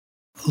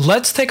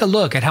Let's take a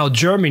look at how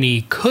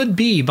Germany could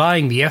be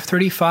buying the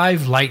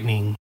F-35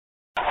 Lightning.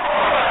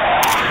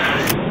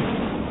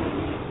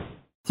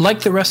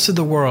 Like the rest of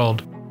the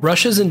world,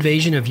 Russia's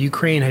invasion of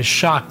Ukraine has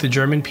shocked the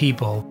German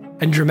people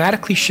and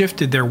dramatically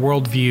shifted their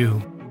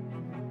worldview.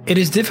 It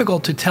is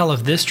difficult to tell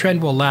if this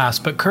trend will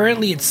last, but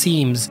currently it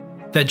seems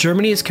that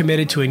Germany is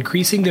committed to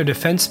increasing their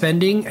defense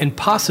spending and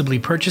possibly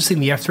purchasing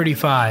the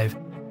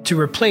F-35 to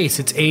replace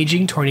its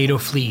aging Tornado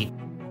fleet.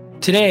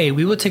 Today,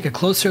 we will take a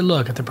closer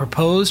look at the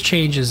proposed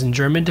changes in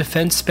German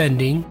defense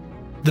spending,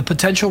 the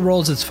potential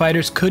roles its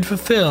fighters could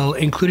fulfill,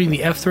 including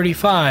the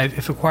F-35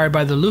 if acquired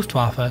by the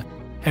Luftwaffe,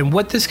 and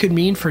what this could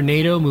mean for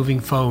NATO moving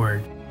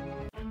forward.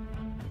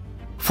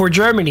 For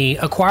Germany,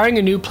 acquiring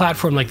a new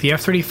platform like the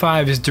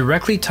F-35 is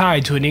directly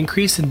tied to an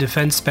increase in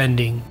defense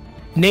spending.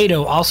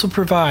 NATO also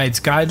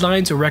provides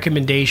guidelines or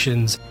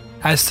recommendations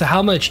as to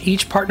how much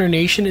each partner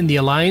nation in the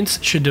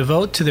alliance should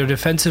devote to their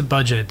defensive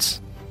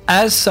budgets.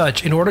 As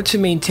such, in order to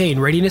maintain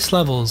readiness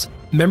levels,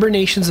 member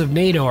nations of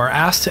NATO are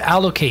asked to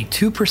allocate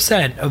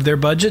 2% of their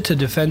budget to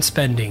defense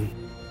spending.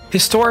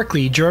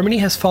 Historically, Germany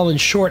has fallen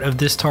short of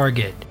this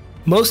target,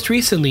 most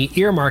recently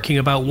earmarking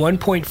about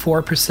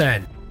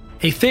 1.4%,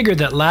 a figure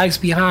that lags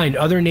behind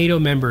other NATO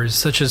members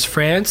such as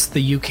France,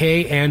 the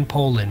UK, and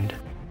Poland.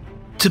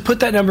 To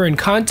put that number in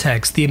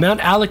context, the amount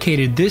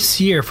allocated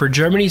this year for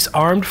Germany's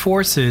armed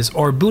forces,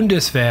 or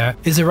Bundeswehr,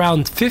 is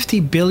around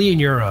 50 billion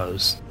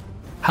euros.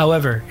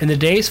 However, in the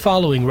days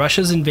following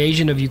Russia's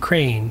invasion of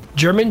Ukraine,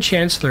 German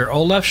Chancellor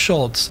Olaf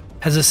Scholz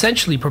has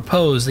essentially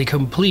proposed a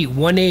complete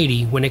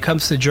 180 when it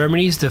comes to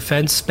Germany's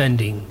defense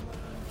spending.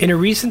 In a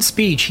recent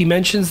speech, he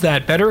mentions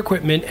that better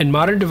equipment and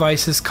modern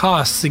devices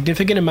cost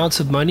significant amounts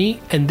of money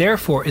and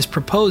therefore is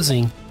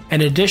proposing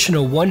an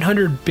additional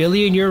 100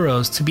 billion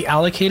euros to be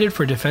allocated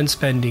for defense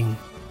spending.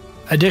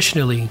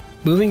 Additionally,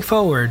 moving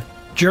forward,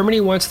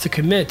 Germany wants to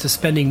commit to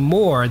spending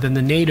more than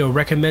the NATO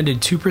recommended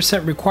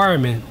 2%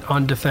 requirement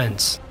on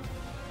defense.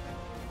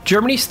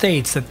 Germany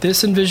states that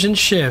this envisioned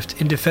shift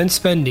in defense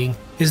spending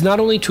is not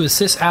only to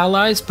assist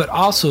allies but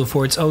also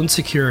for its own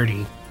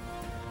security.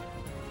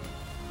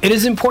 It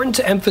is important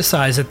to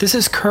emphasize that this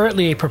is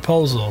currently a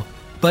proposal,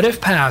 but if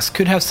passed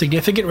could have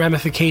significant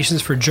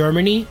ramifications for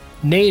Germany,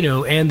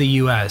 NATO, and the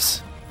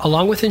US.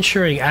 Along with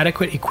ensuring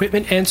adequate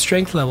equipment and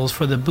strength levels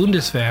for the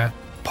Bundeswehr,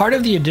 part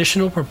of the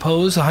additional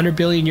proposed 100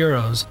 billion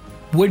euros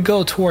would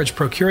go towards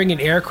procuring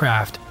an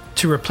aircraft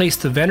to replace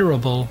the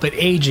venerable but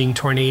aging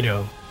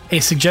Tornado.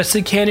 A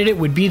suggested candidate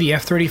would be the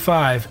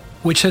F-35,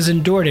 which has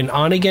endured an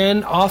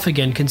on-again,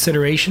 off-again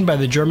consideration by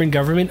the German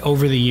government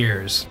over the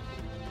years.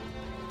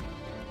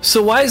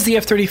 So why is the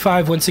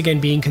F-35 once again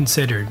being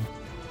considered?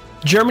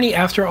 Germany,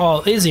 after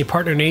all, is a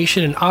partner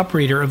nation and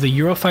operator of the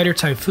Eurofighter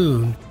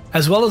Typhoon,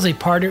 as well as a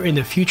partner in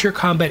the Future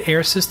Combat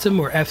Air System,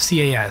 or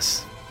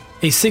FCAS,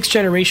 a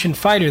 6th-generation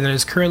fighter that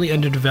is currently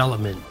under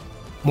development.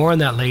 More on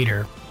that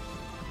later.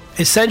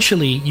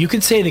 Essentially, you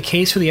could say the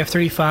case for the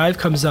F-35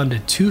 comes down to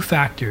two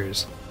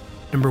factors.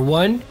 Number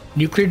 1,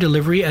 nuclear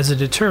delivery as a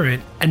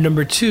deterrent, and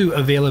number 2,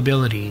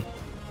 availability.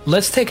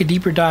 Let's take a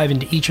deeper dive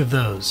into each of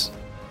those.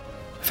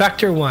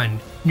 Factor 1,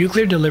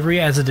 nuclear delivery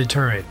as a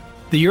deterrent.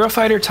 The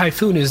Eurofighter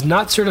Typhoon is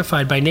not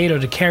certified by NATO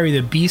to carry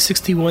the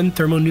B-61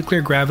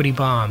 thermonuclear gravity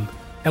bomb,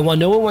 and while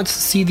no one wants to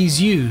see these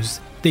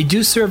used, they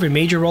do serve a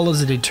major role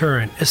as a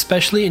deterrent,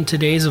 especially in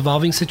today's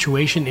evolving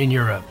situation in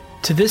Europe.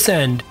 To this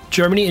end,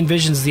 Germany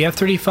envisions the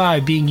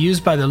F-35 being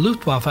used by the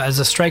Luftwaffe as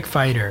a strike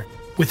fighter,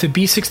 with the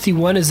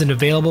B-61 as an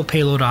available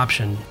payload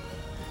option.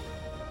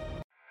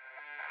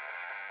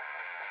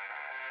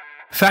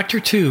 Factor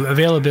 2,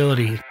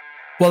 availability.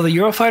 While the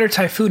Eurofighter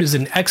Typhoon is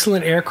an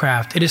excellent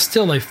aircraft, it is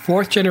still a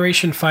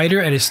 4th-generation fighter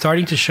and is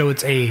starting to show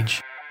its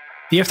age.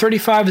 The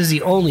F-35 is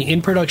the only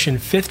in-production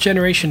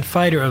 5th-generation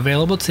fighter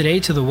available today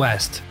to the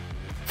West.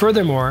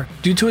 Furthermore,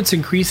 due to its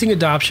increasing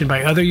adoption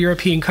by other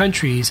European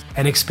countries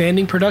and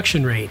expanding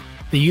production rate,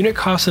 the unit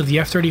cost of the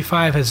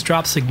F-35 has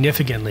dropped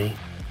significantly.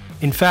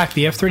 In fact,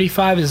 the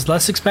F-35 is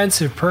less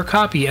expensive per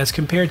copy as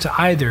compared to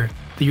either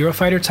the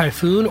Eurofighter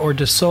Typhoon or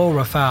Dassault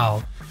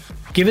Rafale.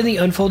 Given the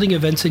unfolding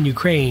events in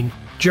Ukraine,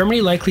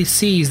 Germany likely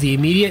sees the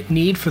immediate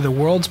need for the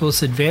world's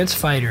most advanced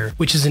fighter,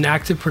 which is in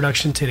active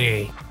production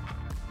today.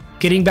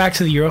 Getting back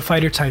to the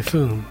Eurofighter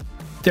Typhoon,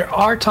 there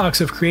are talks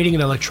of creating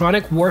an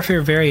electronic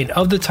warfare variant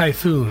of the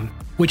Typhoon,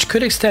 which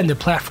could extend the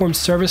platform's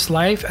service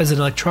life as an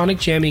electronic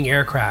jamming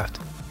aircraft,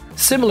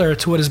 similar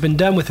to what has been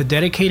done with a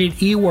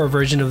dedicated E-War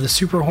version of the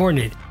Super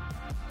Hornet,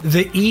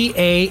 the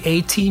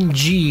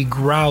EA-18G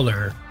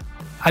Growler.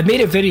 I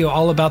made a video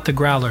all about the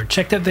Growler,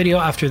 check that video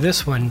after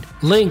this one,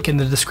 link in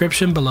the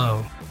description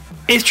below.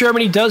 If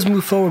Germany does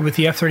move forward with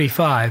the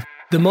F-35,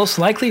 the most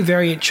likely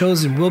variant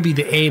chosen will be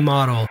the A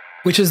model,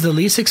 which is the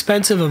least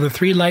expensive of the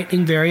 3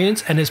 Lightning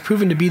variants and has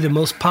proven to be the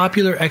most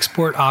popular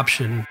export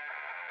option.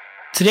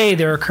 Today,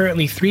 there are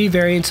currently 3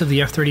 variants of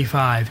the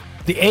F-35.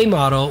 The A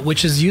model,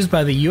 which is used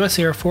by the US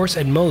Air Force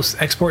and most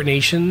export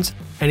nations,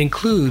 and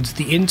includes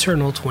the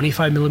internal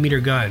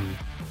 25mm gun.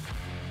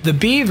 The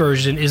B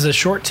version is a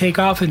short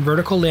takeoff and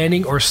vertical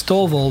landing or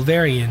STOVL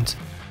variant,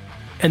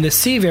 and the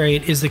C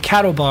variant is the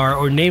Kattlebar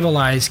or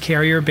navalized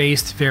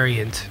carrier-based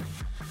variant.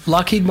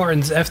 Lockheed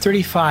Martin's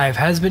F-35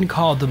 has been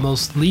called the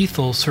most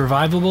lethal,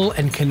 survivable,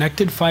 and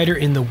connected fighter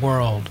in the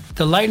world.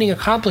 The Lightning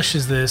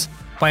accomplishes this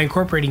by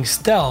incorporating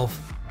stealth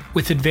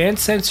with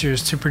advanced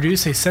sensors to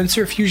produce a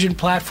sensor fusion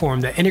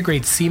platform that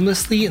integrates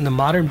seamlessly in the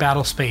modern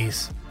battle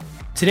space.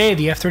 Today,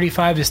 the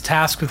F-35 is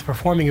tasked with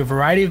performing a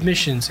variety of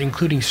missions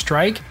including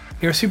strike,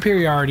 air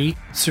superiority,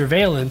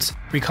 surveillance,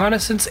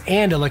 reconnaissance,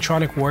 and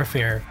electronic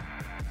warfare.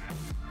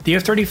 The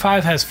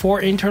F-35 has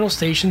 4 internal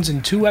stations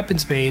and 2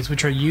 weapons bays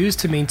which are used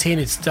to maintain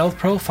its stealth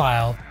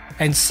profile,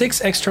 and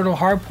 6 external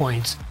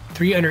hardpoints,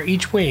 3 under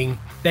each wing,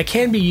 that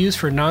can be used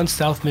for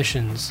non-stealth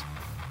missions.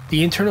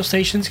 The internal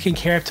stations can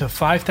carry up to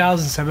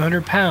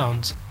 5,700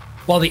 pounds,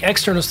 while the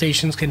external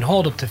stations can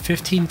hold up to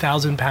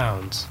 15,000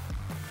 pounds.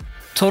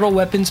 Total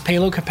weapons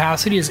payload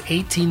capacity is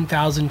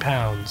 18,000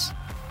 pounds.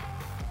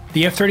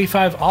 The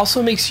F-35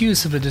 also makes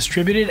use of a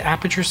Distributed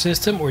Aperture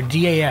System or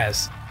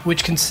DAS,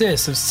 which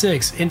consists of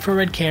 6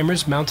 infrared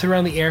cameras mounted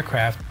around the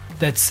aircraft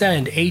that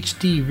send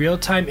HD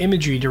real-time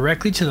imagery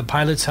directly to the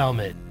pilot's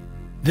helmet.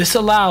 This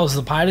allows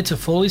the pilot to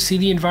fully see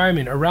the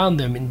environment around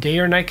them in day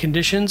or night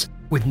conditions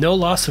with no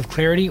loss of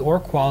clarity or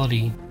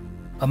quality.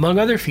 Among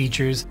other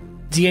features,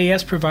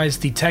 DAS provides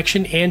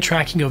detection and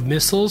tracking of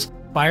missiles,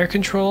 fire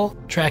control,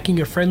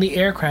 tracking of friendly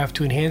aircraft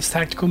to enhance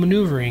tactical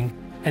maneuvering,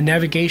 and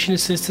navigation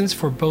assistance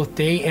for both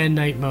day and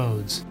night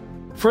modes.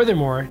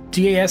 Furthermore,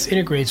 DAS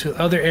integrates with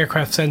other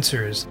aircraft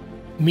sensors,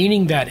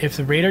 meaning that if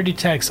the radar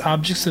detects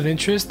objects of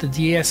interest, the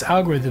DAS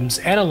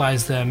algorithms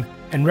analyze them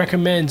and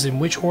recommends in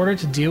which order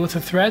to deal with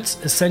the threats,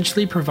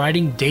 essentially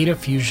providing data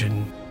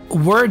fusion.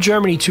 Were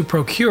Germany to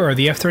procure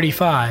the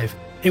F-35,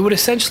 it would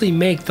essentially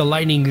make the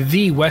Lightning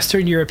the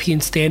Western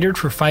European standard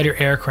for fighter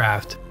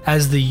aircraft,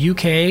 as the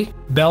UK,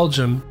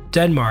 Belgium,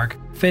 Denmark,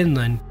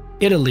 Finland,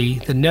 Italy,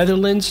 the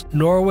Netherlands,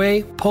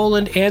 Norway,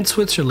 Poland, and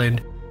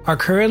Switzerland are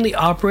currently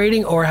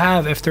operating or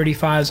have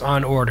F-35s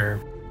on order.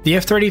 The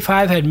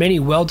F-35 had many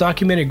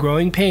well-documented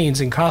growing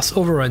pains and cost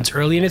overruns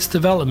early in its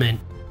development,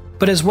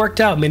 but has worked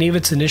out many of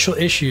its initial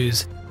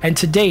issues, and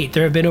to date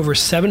there have been over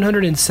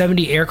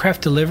 770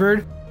 aircraft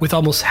delivered with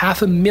almost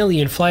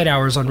 500,000 flight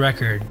hours on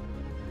record.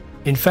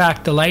 In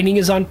fact, the Lightning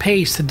is on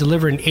pace to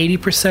deliver an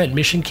 80%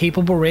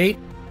 mission-capable rate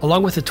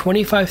along with a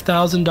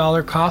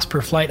 $25,000 cost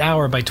per flight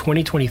hour by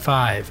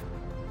 2025,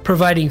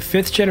 providing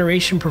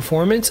 5th-generation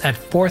performance at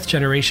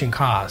 4th-generation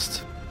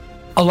cost.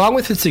 Along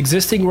with its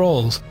existing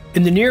roles,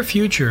 in the near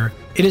future,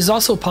 it is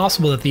also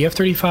possible that the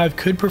F-35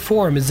 could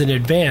perform as an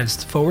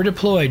advanced,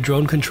 forward-deployed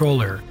drone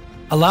controller,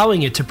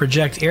 allowing it to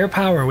project air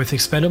power with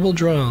expendable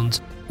drones,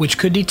 which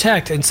could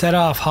detect and set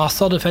off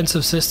hostile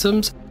defensive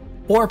systems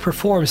or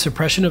perform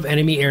suppression of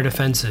enemy air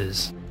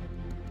defenses.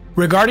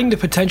 Regarding the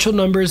potential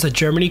numbers that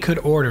Germany could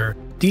order,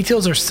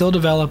 details are still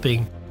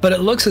developing, but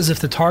it looks as if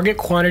the target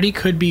quantity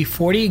could be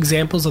 40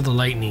 examples of the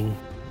Lightning.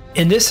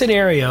 In this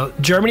scenario,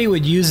 Germany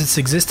would use its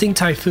existing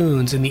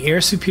Typhoons in the air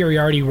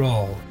superiority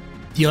role.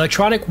 The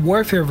electronic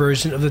warfare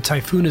version of the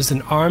Typhoon is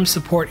an armed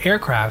support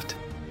aircraft,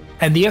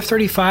 and the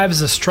F-35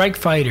 is a strike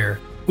fighter,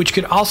 which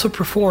could also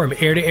perform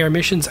air-to-air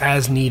missions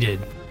as needed.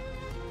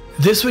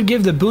 This would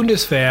give the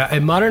Bundeswehr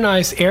a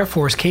modernized air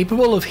force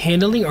capable of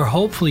handling or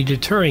hopefully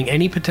deterring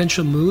any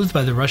potential moves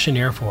by the Russian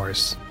Air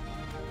Force.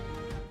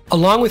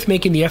 Along with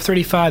making the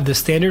F-35 the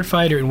standard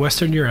fighter in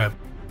Western Europe,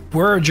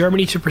 were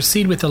Germany to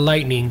proceed with the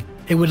Lightning,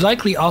 it would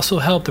likely also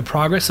help the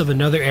progress of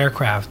another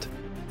aircraft,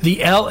 the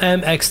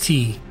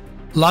LMXT,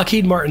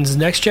 Lockheed Martin's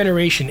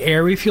next-generation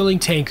air refueling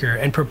tanker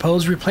and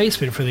proposed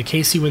replacement for the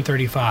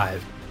KC-135.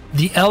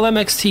 The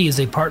LMXT is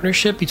a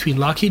partnership between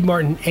Lockheed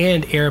Martin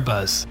and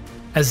Airbus,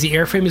 as the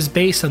airframe is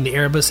based on the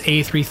Airbus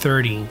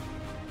A330.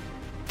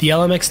 The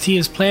LMXT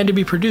is planned to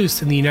be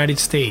produced in the United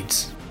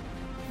States.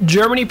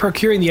 Germany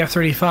procuring the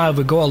F-35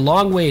 would go a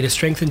long way to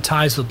strengthen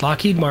ties with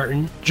Lockheed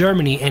Martin,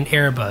 Germany, and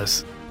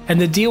Airbus, and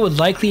the deal would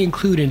likely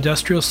include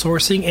industrial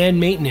sourcing and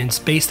maintenance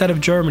based out of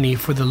Germany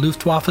for the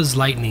Luftwaffe's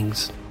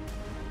Lightnings.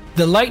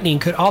 The Lightning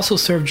could also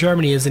serve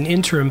Germany as an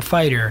interim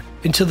fighter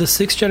until the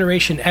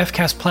 6th-generation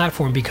FCAS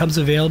platform becomes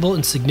available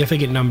in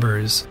significant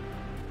numbers.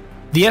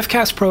 The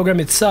FCAS program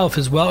itself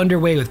is well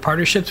underway with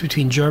partnerships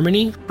between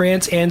Germany,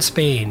 France, and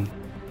Spain.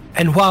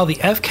 And while the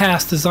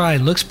FCAS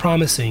design looks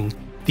promising,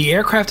 the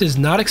aircraft is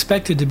not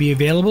expected to be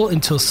available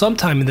until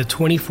sometime in the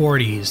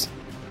 2040s.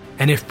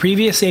 And if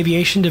previous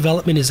aviation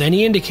development is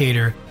any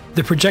indicator,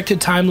 the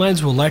projected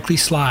timelines will likely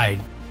slide,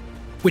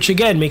 which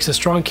again makes a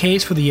strong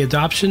case for the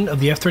adoption of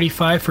the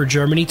F-35 for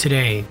Germany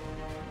today.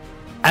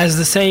 As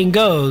the saying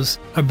goes,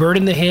 a bird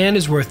in the hand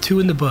is worth 2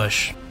 in the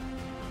bush.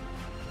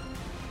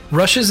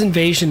 Russia's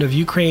invasion of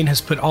Ukraine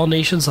has put all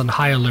nations on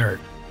high alert,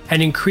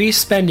 and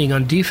increased spending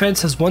on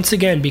defense has once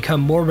again become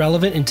more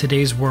relevant in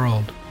today's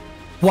world.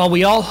 While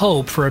we all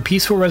hope for a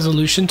peaceful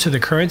resolution to the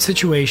current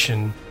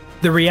situation,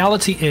 the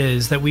reality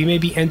is that we may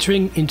be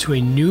entering into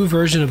a new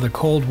version of the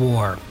Cold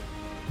War.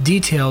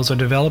 Details are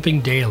developing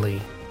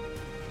daily.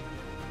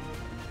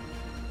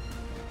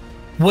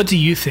 What do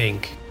you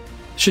think?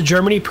 Should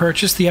Germany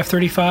purchase the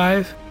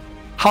F-35?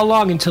 How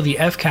long until the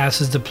FCAS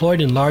is deployed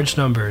in large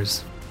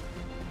numbers?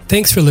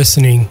 Thanks for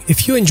listening.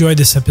 If you enjoyed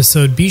this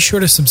episode, be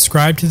sure to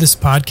subscribe to this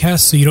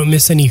podcast so you don't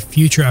miss any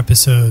future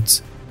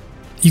episodes.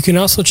 You can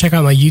also check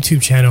out my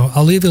YouTube channel.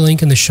 I'll leave a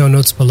link in the show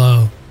notes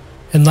below.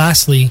 And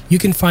lastly, you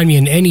can find me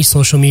on any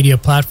social media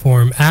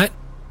platform at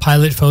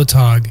Pilot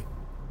Photog.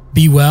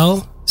 Be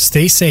well,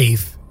 stay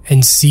safe,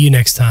 and see you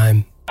next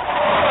time.